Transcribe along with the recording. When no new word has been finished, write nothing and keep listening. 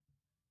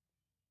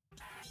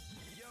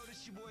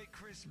your boy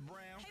Chris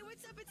Brown. Hey,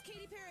 what's up? It's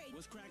Katy Perry.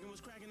 What's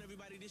cracking,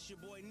 everybody? This your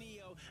boy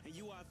Neo, and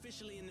you are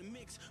officially in the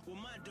mix with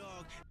my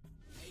dog.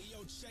 Hey,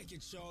 yo, check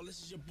it, y'all.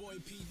 This is your boy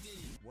P.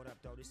 Diddy. What up,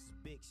 though? This is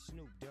Big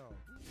Snoop Dogg.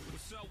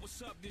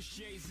 What's up? This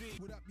Jay-Z.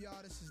 What up,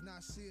 y'all? This is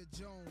Nasir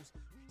Jones.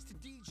 It's the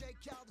DJ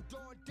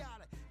Calvador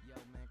Dollar. Yo,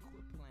 man,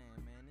 quit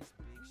playing, man. This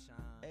Big Sean.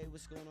 Hey,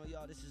 what's going on,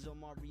 y'all? This is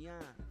Omar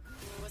Rian.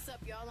 What's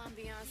up, y'all? I'm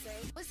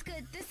Beyonce. What's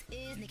good? This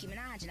is Nicki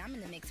Minaj, and I'm in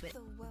the mix with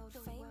The world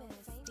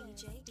famous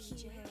DJ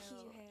Q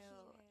Hill.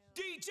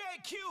 DJ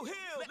Q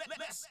Hill.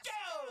 Let's go.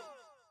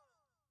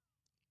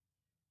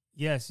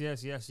 Yes,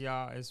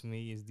 y'all. It's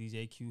me. It's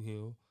DJ Q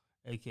Hill,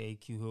 a.k.a.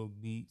 Q Hill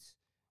Beats,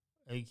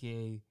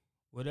 a.k.a.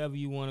 whatever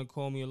you want to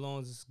call me, as long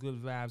as it's good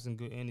vibes and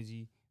good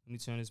energy. Let me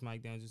turn this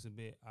mic down just a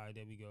bit. All right,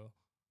 there we go.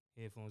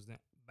 Headphones down.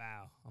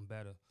 Bow. I'm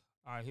better.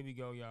 All right, here we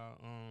go, y'all.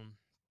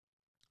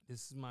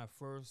 This is my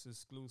first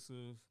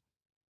exclusive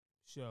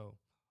show.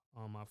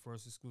 My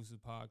first exclusive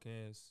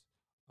podcast.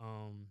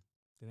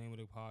 The name of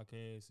the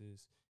podcast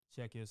is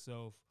Check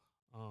Yourself.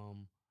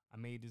 I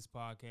made this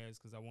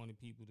podcast because I wanted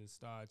people to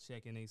start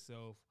checking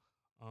themselves,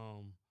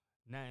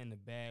 not in a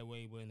bad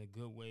way, but in a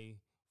good way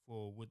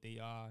for what they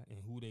are and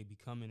who they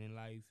becoming in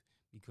life,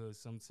 because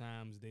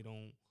sometimes they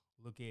don't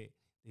look at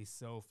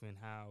themselves and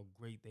how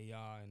great they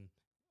are and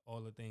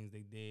all the things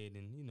they did,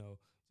 and, you know,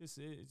 it's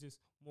just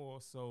more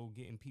so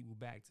getting people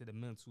back to the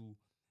mental,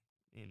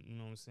 and, you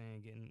know what I'm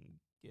saying,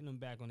 getting them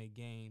back on their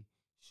game,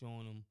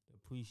 showing them the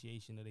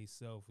appreciation of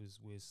themselves is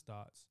where it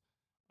starts.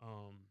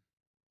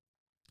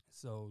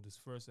 So this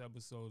first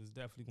episode is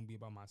definitely going to be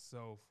about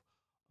myself.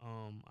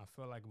 I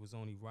felt like it was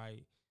only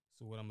right.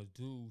 So what I'm going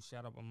to do,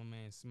 shout out to my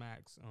man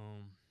Smacks.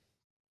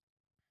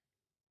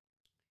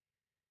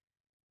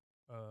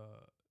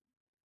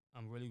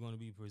 I'm really going to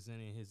be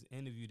presenting his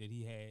interview that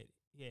he had.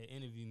 He had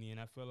interviewed me, and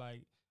I feel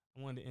like I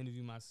wanted to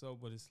interview myself,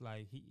 but it's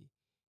like he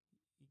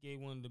gave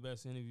one of the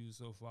best interviews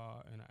so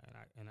far, and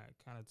I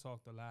kind of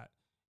talked a lot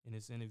in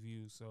this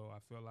interview, so I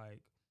feel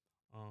like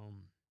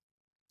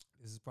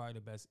this is probably the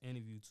best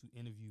interview to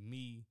interview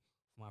me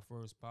for my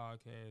first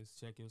podcast.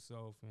 Check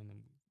Yourself,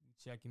 and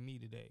checking me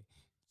today,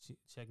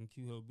 checking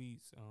Q Hill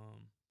Beats.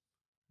 I'm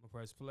gonna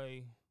press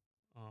play.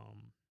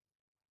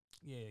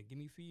 Yeah, give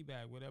me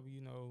feedback, whatever,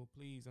 you know,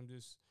 please. I'm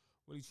just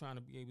really trying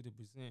to be able to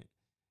present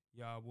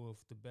y'all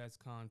with the best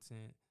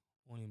content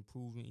on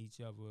improving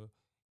each other,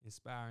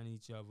 inspiring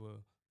each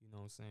other, you know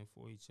what I'm saying,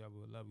 for each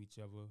other, love each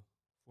other,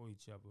 for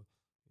each other,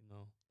 you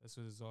know. That's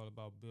what it's all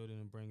about, building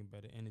and bringing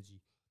better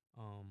energy.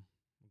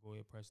 Go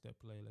ahead, press that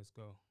play. Let's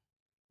go.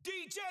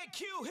 DJ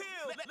Q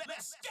Hill.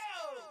 Let's go.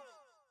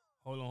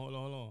 Hold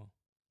on.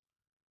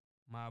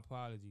 My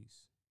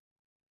apologies.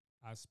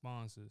 Our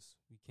sponsors.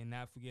 We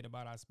cannot forget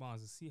about our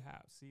sponsors. See,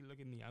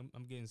 look at me.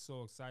 I'm getting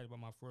so excited about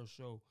my first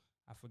show.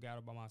 I forgot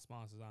about my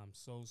sponsors. I'm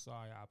so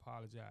sorry. I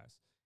apologize.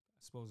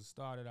 I'm supposed to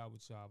start it out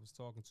with y'all. I was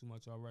talking too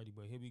much already,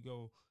 but here we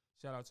go.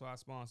 Shout out to our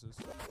sponsors.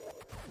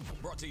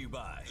 Brought to you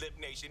by Lip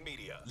Nation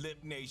Media.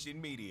 Lip Nation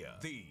Media,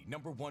 the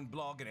 #1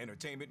 blog and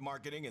entertainment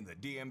marketing in the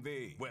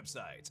DMV.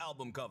 Websites,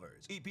 album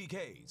covers,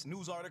 EPKs,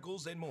 news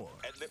articles, and more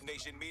at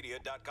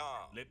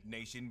lipnationmedia.com.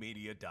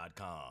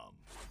 Lipnationmedia.com.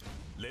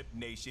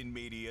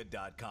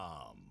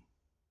 Lipnationmedia.com.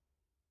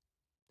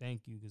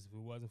 Thank you, because if it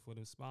wasn't for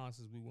the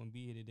sponsors, we wouldn't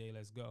be here today.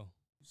 Let's go.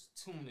 Just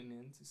tuning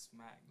in to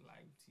Smack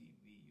Live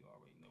TV. You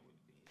already know what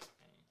it is,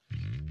 man.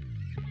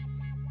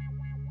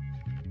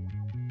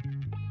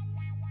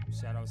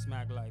 Shout out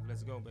Smack Life.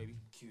 Let's go, baby.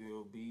 Q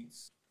Hill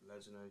Beats,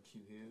 legendary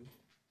Q Hill,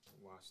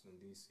 Washington,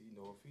 D.C.,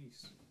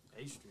 Northeast,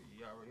 A Street.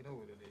 You already know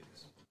what it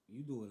is.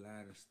 You do a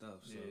lot of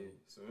stuff, so. Yeah,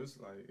 so it's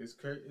like, it's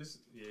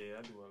crazy. Yeah,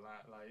 I do a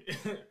lot. Like,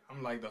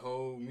 I'm like the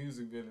whole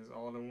music business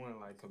all in one,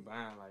 like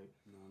combined. Like,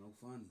 no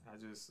funny.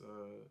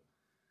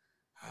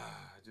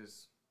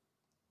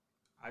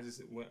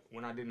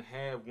 When I didn't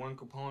have one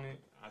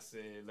component, I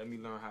said, let me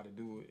learn how to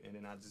do it, and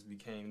then I just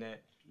became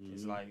that. Mm-hmm.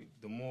 It's like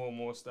the more and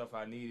more stuff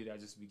I needed, I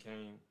just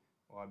became,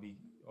 or I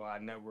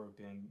networked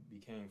and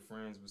became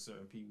friends with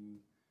certain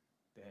people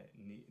that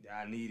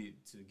I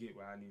needed to get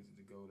where I needed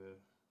to go to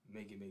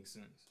make it make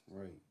sense.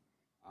 Right.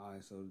 All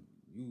right, so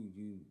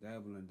you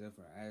dabble in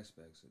different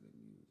aspects of the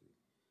music.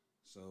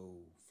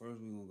 So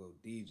first we're gonna go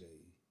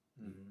DJ.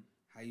 Mm-hmm.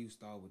 How you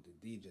start with the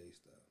DJ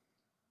stuff?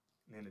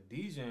 Man, the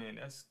DJing,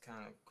 that's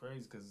kind of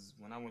crazy, because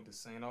when I went to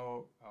St.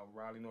 Aug,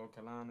 Raleigh, North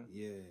Carolina,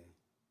 yeah,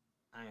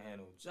 I ain't had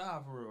no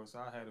job for real, so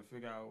I had to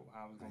figure out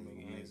how I was going to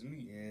make ends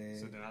meet. Yeah.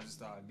 So then I just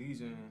started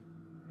DJing,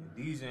 and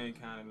DJing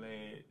kind of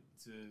led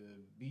to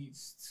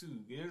beats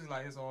too. It was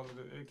like it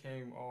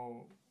came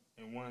all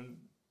in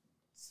one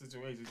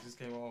situation. It just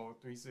came all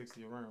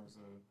 360 around.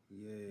 So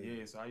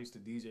yeah. So I used to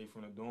DJ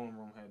from the dorm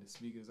room, had the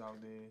speakers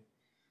out there.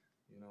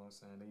 You know what I'm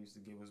saying? They used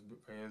to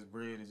pay us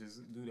bread to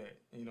just do that.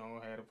 You know,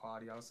 had a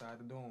party outside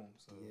the dorm.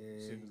 So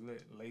shit was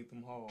lit.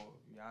 Latham Hall.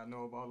 Y'all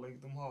know about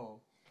Latham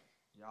Hall.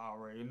 Y'all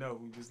already know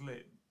we was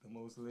lit. The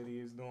most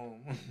littiest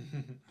dorm.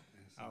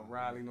 Out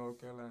Raleigh,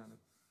 North Carolina.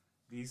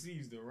 DC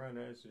used to run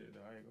that shit,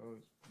 though.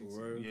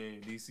 For real? Yeah,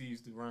 DC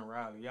used to run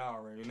Raleigh. Y'all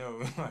already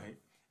know.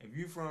 Like, if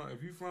you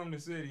from the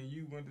city and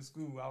you went to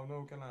school out in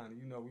North Carolina,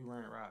 you know we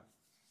ran right.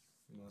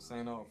 You know,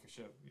 St. Aug for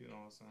sure. You know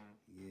what I'm saying?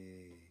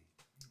 Yeah.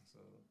 So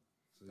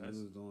you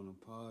was doing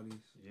the parties?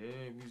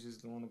 Yeah, we was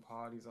just doing the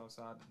parties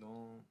outside the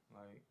dorm,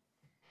 like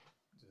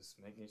just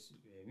making shit.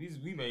 Yeah,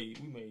 we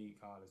made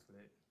college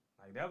lit.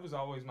 Like that was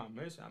always my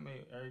mission. I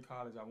made every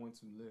college I went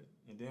to lit.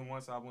 And then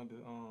once I went to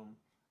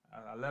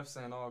I left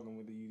St. Aug and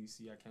went to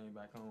UDC. I came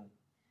back home.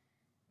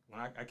 When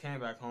I came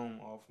back home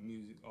off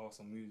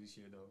some music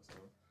shit though. So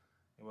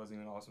it wasn't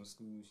even awesome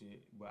school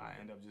shit. But I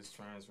ended up just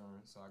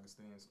transferring so I could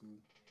stay in school.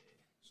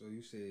 So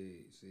you said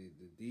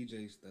the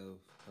DJ stuff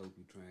helped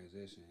you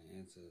transition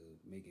into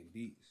making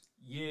beats.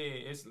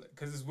 Yeah, it's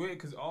cause it's weird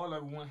cause all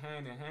of it went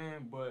hand in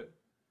hand, but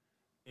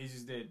it's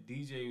just that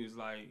DJ was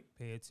like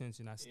pay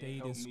attention. I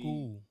stayed in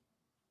school.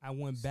 I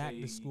went back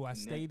to school. I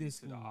stayed in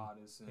school. To the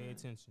artists and pay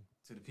attention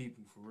to the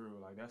people for real.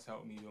 Like that's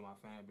helped me build my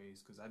fan base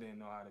because I didn't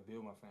know how to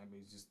build my fan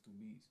base just through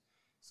beats.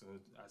 So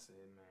I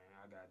said, man,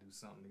 I gotta do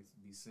something to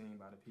be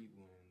seen by the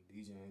people, and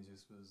DJing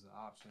just was an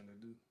option to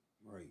do.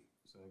 Right.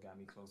 So it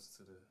got me closer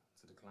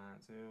to the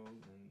clientele,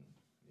 and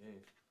yeah,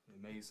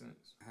 it made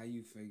sense. How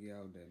you figure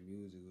out that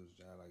music was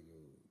just like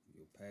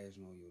your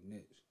passion or your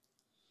niche?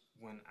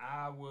 When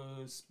I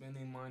was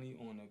spending money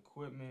on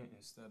equipment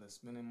instead of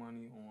spending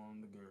money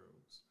on the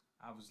girls.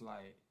 I was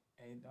like,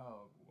 hey,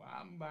 dog, why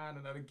I'm buying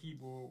another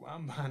keyboard? Why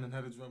I'm buying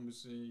another drum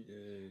machine?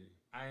 Yeah.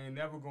 I ain't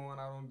never going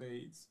out on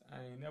dates.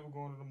 I ain't never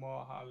going to the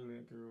mall hollering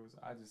at girls.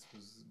 I just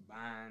was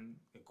buying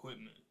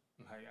equipment.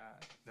 Like,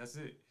 that's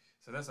it.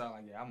 So that's how,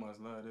 like, yeah, I must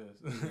love this.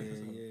 Yeah,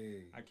 so yeah.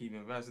 I keep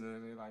investing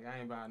in it. Like, I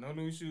ain't buying no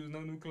new shoes, no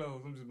new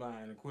clothes. I'm just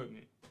buying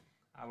equipment.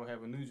 I would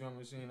have a new drum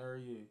machine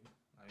every year.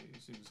 Like,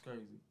 this shit was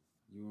crazy.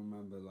 You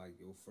remember, like,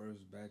 your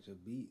first batch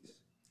of beats?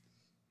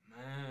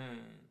 Man.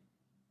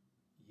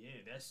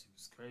 Yeah, that shit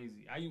was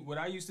crazy. What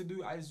I used to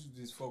do, I used to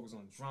just focus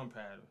on drum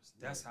patterns.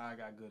 That's how I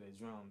got good at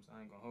drums. I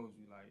ain't gonna hold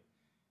you. Like,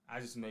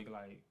 I just make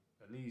like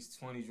at least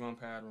 20 drum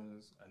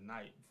patterns a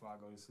night before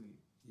I go to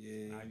sleep.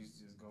 Yeah. I used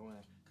to just go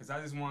in because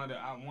I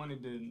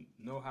wanted to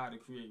know how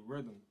to create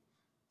rhythm.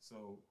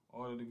 So,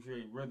 in order to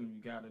create rhythm,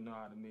 you gotta know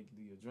how to make it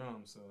do your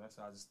drums. So that's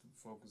how I just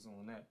focus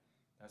on that.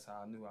 That's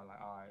how I knew all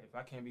right, if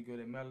I can't be good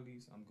at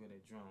melodies, I'm good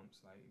at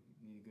drums. Like, if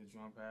you need a good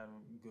drum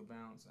pattern, good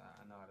bounce,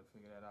 I know how to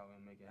figure that out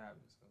and make it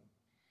happen. So.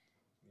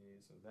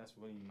 Yeah, so that's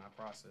really my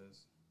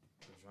process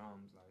for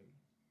drums. Like,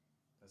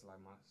 that's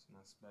like my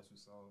special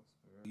sauce.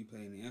 You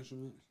play any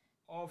instruments?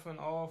 Off and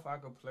off, I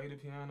could play the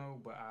piano,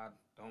 but I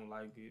don't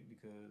like it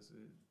because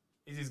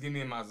it just get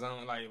me in my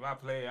zone. Like, if I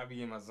play, I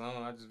be in my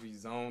zone. I just be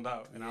zoned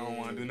out, and I don't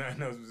want to do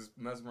nothing else but just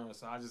mess around.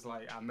 So I just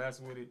I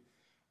mess with it,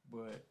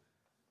 but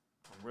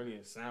I'm really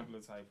a sampler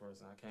type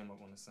person. I came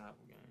up on the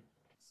sample game.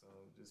 So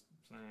just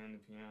playing the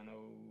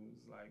piano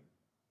is like,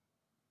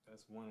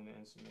 that's one of the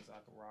instruments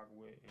I could rock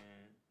with,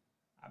 and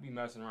I be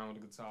messing around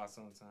with the guitar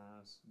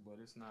sometimes, but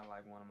it's not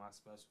like one of my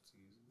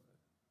specialties.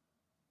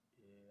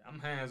 But yeah, I'm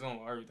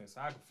hands-on with everything,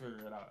 so I can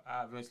figure it out.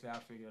 I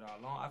figure it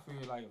out. I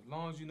figure like as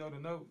long as you know the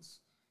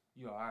notes,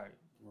 you all right.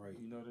 Right.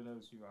 You know the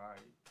notes, you all right.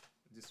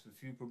 Just a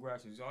few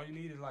progressions. All you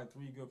need is like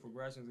 3 good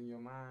progressions in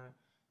your mind.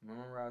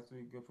 Memorize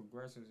 3 good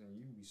progressions, and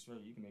you be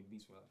straight. You can make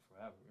beats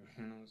forever.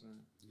 You know what I'm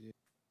saying? Yeah.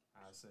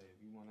 I say if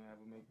you want to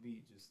ever make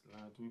beat, just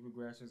learn 3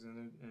 progressions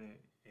and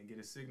get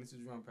a signature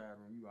drum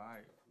pattern. You all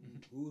right.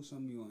 Who are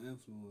some of your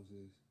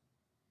influences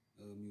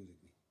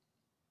musically?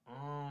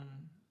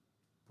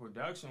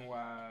 Production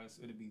wise,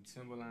 it'd be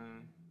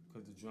Timbaland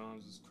because the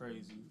drums is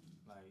crazy.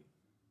 Like,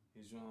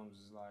 his drums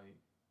is like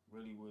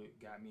really what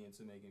got me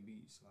into making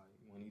beats. Like,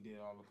 when he did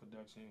all the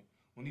production,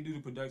 when he do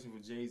the production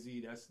for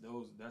Jay-Z, that's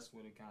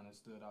what it kind of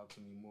stood out to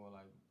me more.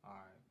 Like, all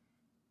right,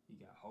 he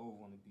got Hove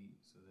on the beat,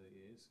 so that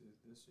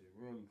this shit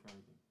really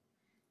cranking.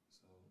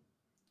 So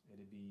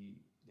it'd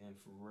be then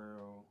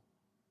Pharrell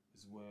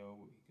as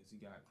well because he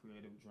got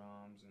creative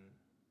drums and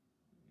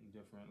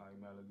different like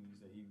melodies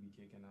that he'd be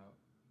kicking out.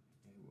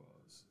 And it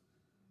was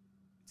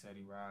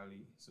Teddy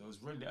Riley. So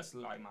it's really, that's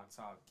like my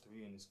top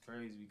 3, and it's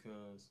crazy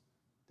because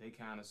they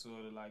kind of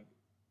sort of like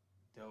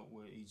dealt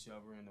with each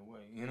other in a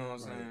way. You know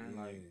what I'm saying?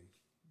 Yeah. Like,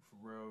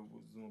 Pharrell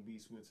was doing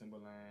beats with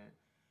Timbaland,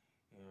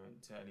 and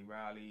Teddy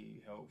Riley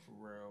helped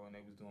Pharrell, and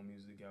they was doing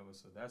music together.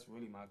 So that's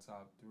really my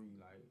top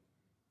 3. Like,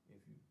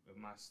 if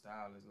my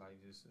style is like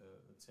just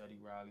a Teddy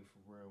Riley,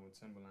 Pharrell, and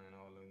Timbaland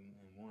all in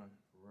one,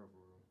 for real.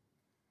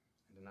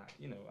 And then I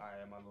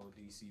add my little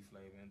DC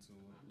flavor into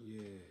it.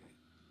 Yeah.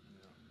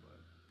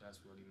 But that's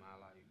really my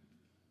like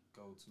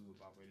go-to if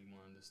I really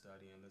wanted to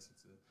study and listen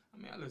to. I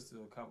mean, I listen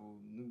to a couple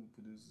new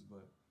producers,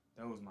 but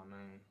that was my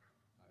main,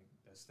 like,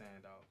 that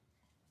stand out.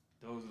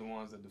 Those are the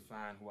ones that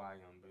define who I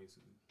am,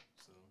 basically.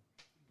 So,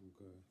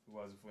 okay. If it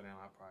wasn't for them,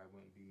 I probably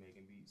wouldn't be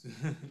making beats.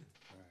 Right.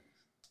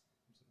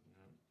 So,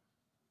 yeah.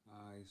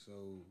 All right,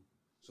 so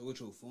with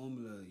your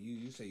formula,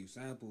 you say you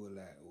sample a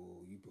lot,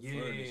 or you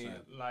prefer to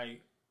sample?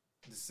 Like,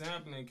 the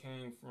sampling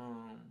came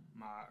from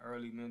my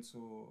early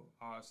mentor,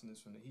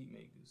 arsonists from the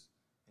Heatmakers,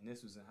 and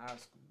this was in high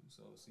school.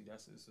 So, see,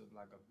 that's just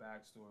like a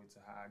backstory to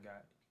how I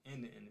got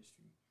in the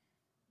industry.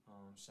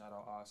 Shout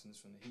out Austin's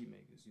from the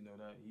Heatmakers. You know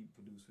that he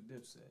produced for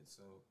Dipset.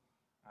 So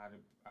I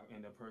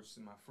ended up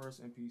purchasing my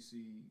first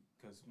MPC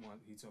because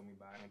he told me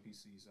buy an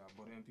MPC. So I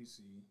bought an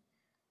MPC,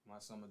 my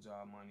summer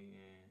job money,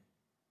 and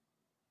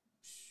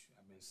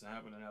I've been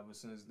sampling ever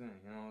since then.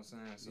 You know what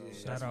I'm saying? So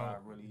Shout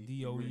out really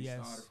DOES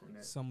started from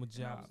that. Summer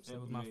Jobs.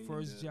 That was my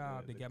first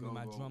job that got me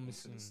my drum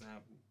machine.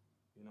 Sample,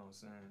 you know what I'm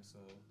saying? So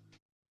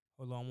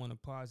hold on, I want to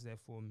pause that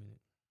for a minute.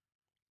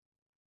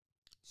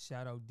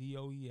 Shout out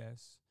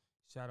DOES.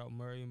 Shout out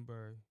Murray and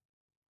Bird.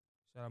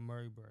 Shout out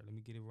Murray Bird. Let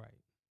me get it right.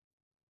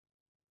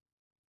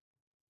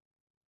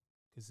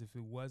 Because if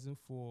it wasn't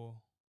for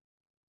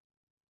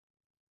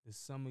the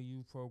Summer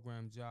Youth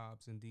Program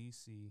jobs in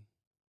D.C.,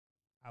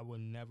 I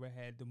would never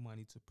had the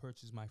money to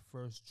purchase my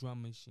first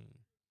drum machine,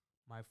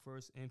 my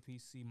first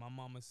MPC. My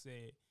mama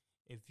said,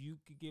 if you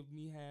could give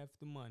me half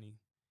the money,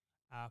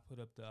 I'll put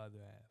up the other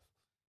half.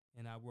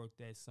 And I worked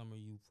that Summer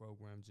Youth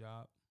Program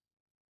job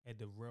at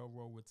the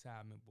Railroad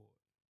Retirement Board.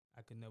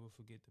 I could never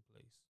forget the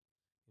place.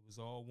 It was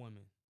all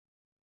women.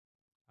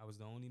 I was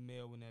the only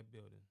male in that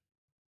building,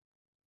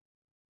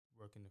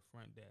 working the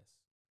front desk.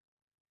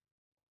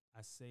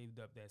 I saved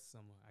up that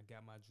summer. I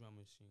got my drum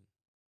machine.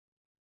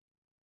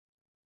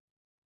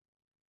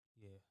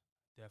 Yeah,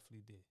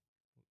 definitely did.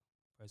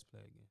 Press play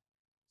again.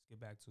 Let's get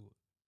back to it.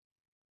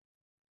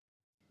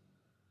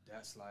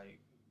 That's like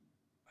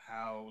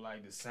how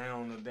like the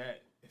sound of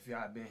that, if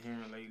y'all been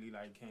hearing lately,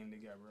 like came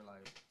together.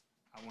 Like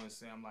I wouldn't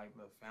say I'm like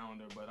the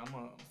founder, but I'm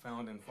a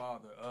founding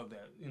father of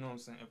that. You know what I'm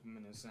saying?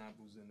 Implementing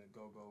samples and the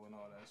go-go and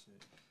all that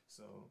shit.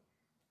 So,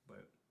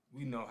 but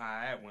we know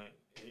how that went.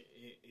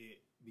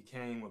 It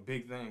became a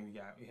big thing. We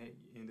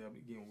ended up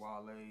getting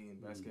Wale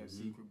and Best Kept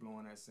Secret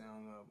blowing that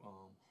sound up.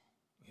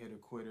 Hit a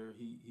Quitter,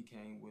 he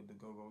came with the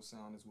go-go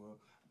sound as well.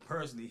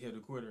 Personally, Hit a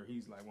Quitter,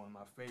 he's like one of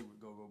my favorite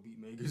go-go beat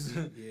makers.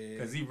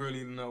 Because he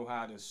really know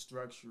how to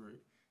structure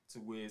it to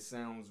where it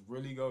sounds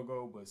really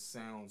go-go, but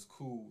sounds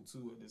cool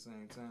too at the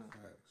same time.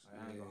 Like,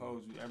 I ain't gonna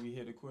hold you. Every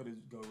Hit a Quitter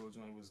go-go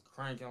joint was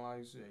cranking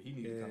like shit. He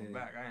need to come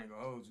back. I ain't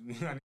gonna hold you.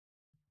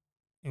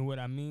 And what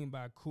I mean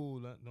by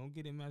cool, don't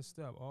get it messed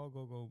up. All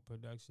go-go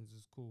productions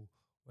is cool.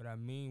 What I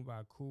mean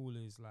by cool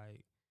is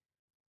like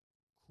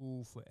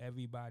cool for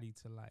everybody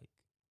to like.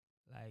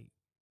 Like,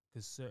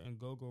 because certain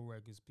go-go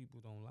records people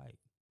don't like.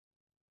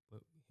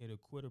 But Hit a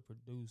Quitter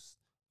produced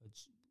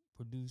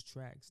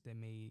tracks that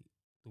made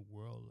the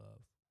world love.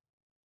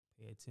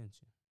 Pay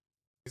attention.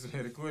 Some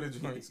Hit a Quitter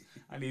joints.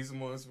 I need some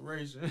more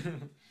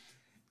inspiration.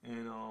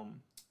 And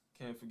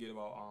can't forget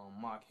about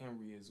Mark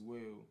Henry as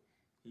well.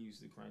 He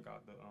used to crank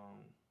out the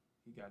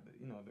he got the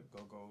the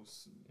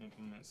go-go's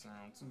implement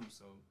sound too.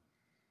 So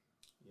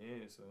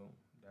yeah, so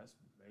that's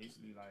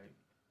basically like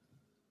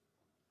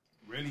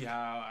really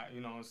how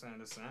you know what I'm saying,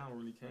 the sound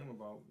really came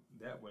about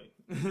that way.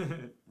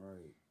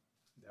 Right.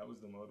 That was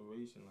the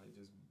motivation, like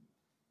just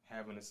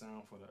having a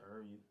sound for the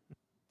area.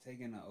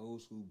 Taking an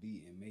old school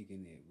beat and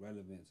making it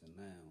relevant to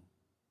now.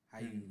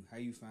 How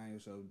you find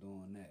yourself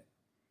doing that?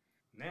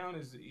 Now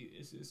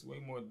it's way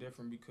more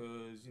different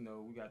because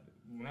we got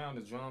now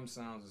the drum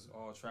sounds is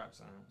all trap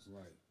sounds.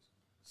 Right.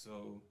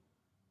 So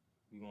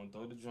we gonna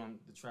throw the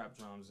trap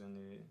drums in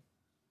there.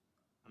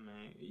 I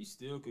mean, you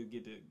still could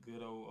get the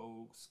good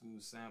old school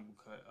sample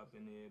cut up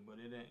in there, but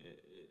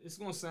it's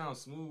gonna sound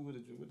smooth with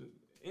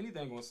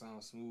anything gonna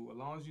sound smooth as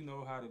long as you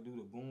know how to do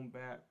the boom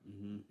bap.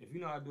 Mm-hmm. If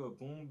you know how to do a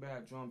boom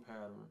bap drum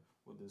pattern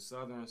with the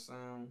southern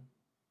sound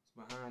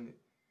behind it,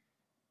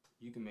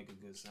 you can make a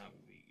good sample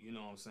beat. You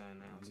know what I'm saying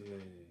now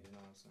today. You know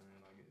what I'm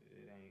saying? Like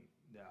it ain't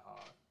that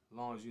hard. As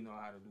long as you know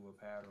how to do a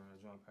pattern,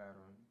 a drum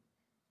pattern,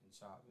 and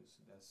chop,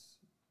 that's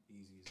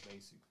easy as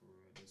basic for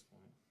real at this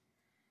point.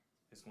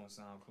 It's gonna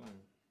sound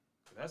clean.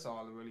 That's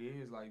all it really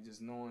is, like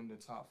just knowing the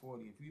top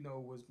 40. If you know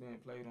what's being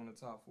played on the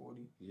top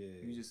 40,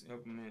 you just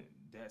implement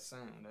that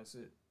sound. That's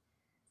it.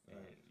 Right.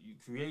 And you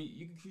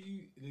can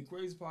create. The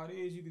crazy part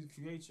is you can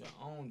create your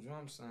own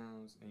drum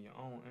sounds and your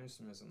own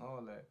instruments and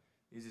all that.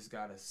 It just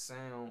gotta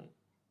sound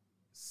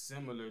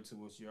similar to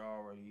what you're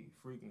already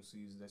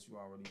frequencies that you're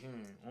already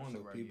hearing on the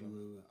radio. So people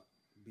will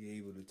be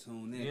able to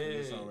tune in. Yeah,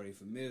 it's already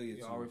familiar.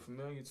 You're already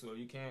familiar to it.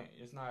 You can't.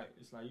 It's not.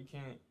 It's like you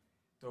can't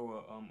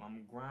throw a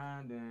I'm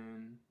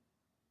grinding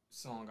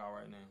song out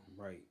right now.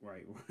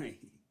 Right.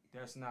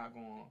 That's not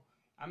going.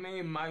 I mean,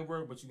 it might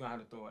work, but you're gonna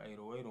have to throw an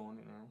 808 on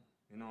it now.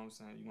 You know what I'm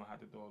saying? You're gonna have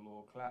to throw a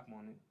little clap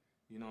on it.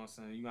 You know what I'm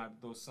saying? You're gonna have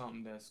to throw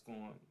something that's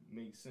gonna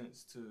make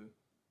sense to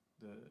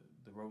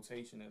the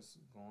rotation that's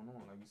going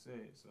on, like you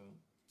said. So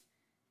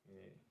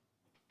yeah,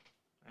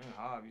 ain't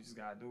hard. You just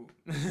gotta do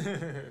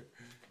it.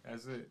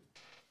 That's it.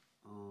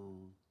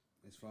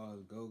 As far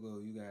as go-go,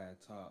 you got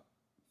top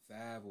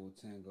 5 or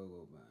 10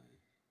 go-go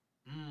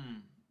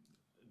bands.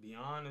 Be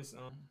honest,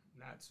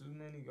 not too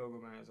many go-go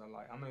bands I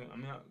like. I mean,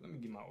 let me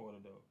get my order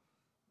though.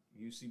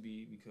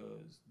 UCB,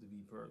 because to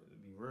be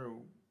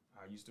real,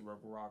 I used to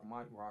work with Rock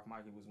Mike. Rock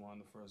Mikey was one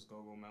of the first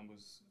go-go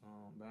members,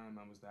 band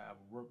members that I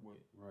ever worked with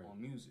on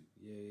music.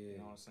 Yeah. You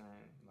know what I'm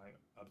saying? Like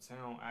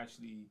Uptown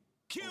actually.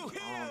 Q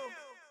Hill.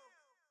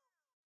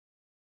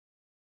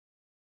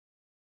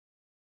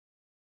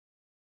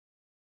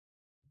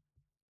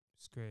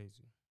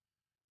 crazy.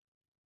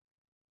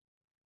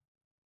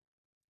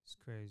 It's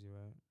crazy,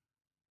 right?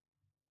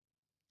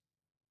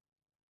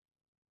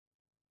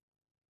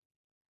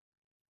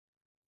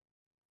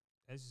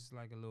 That's just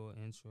like a little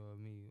intro of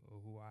me or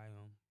who I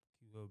am,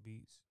 Q Hill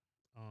Beats.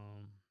 I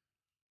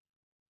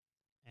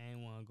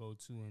ain't want to go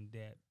too in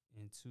depth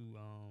and too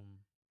long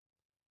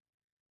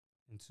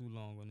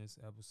on this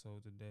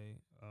episode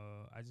today.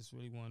 I just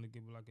really wanted to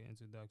give like an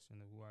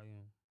introduction of who I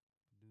am.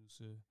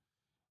 Producer.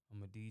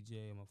 I'm a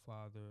DJ. I'm a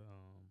father.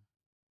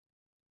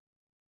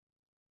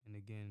 And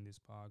again, this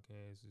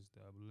podcast is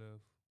the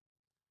Uplift.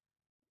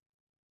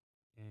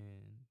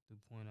 And to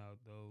point out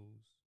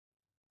those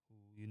who,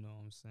 you know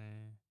what I'm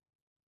saying,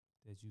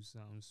 that you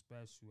something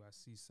special. I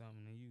see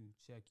something in you.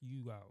 Check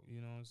you out.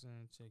 You know what I'm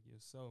saying? Check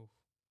yourself.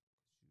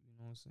 You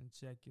know what I'm saying?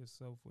 Check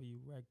yourself or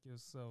you wreck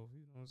yourself.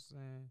 You know what I'm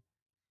saying?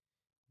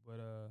 But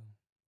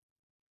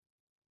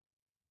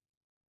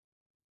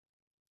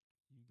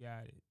you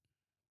got it.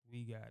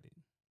 We got it.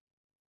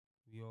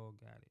 We all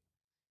got it.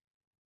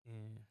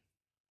 And I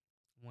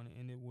want to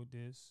end it with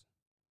this.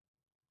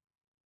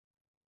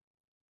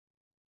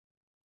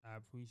 I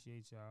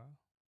appreciate y'all.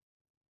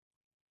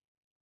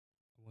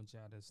 I want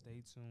y'all to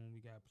stay tuned. We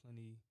got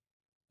plenty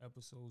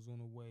episodes on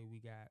the way. We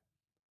got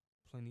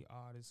plenty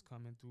artists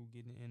coming through,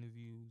 getting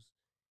interviews.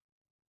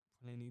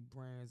 Plenty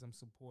brands. I'm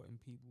supporting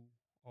people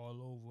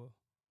all over.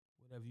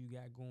 Whatever you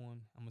got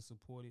going, I'm going to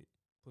support it.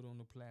 Put on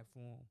the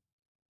platform.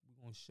 We're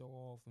going to show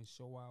off and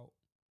show out.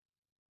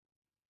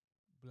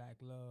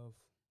 Black love.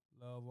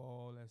 Love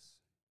all. That's,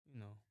 you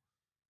know,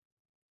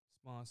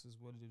 sponsors.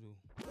 What did it do?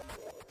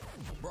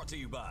 Brought to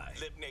you by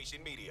Lip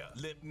Nation Media.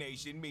 Lip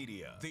Nation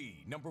Media,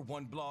 the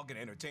 #1 blog and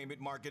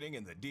entertainment marketing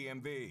in the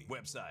DMV.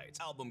 Websites,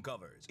 album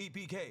covers,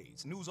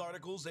 EPKs, news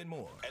articles, and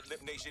more at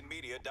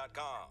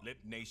lipnationmedia.com.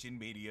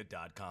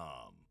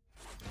 Lipnationmedia.com.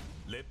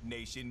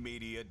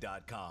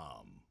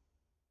 Lipnationmedia.com.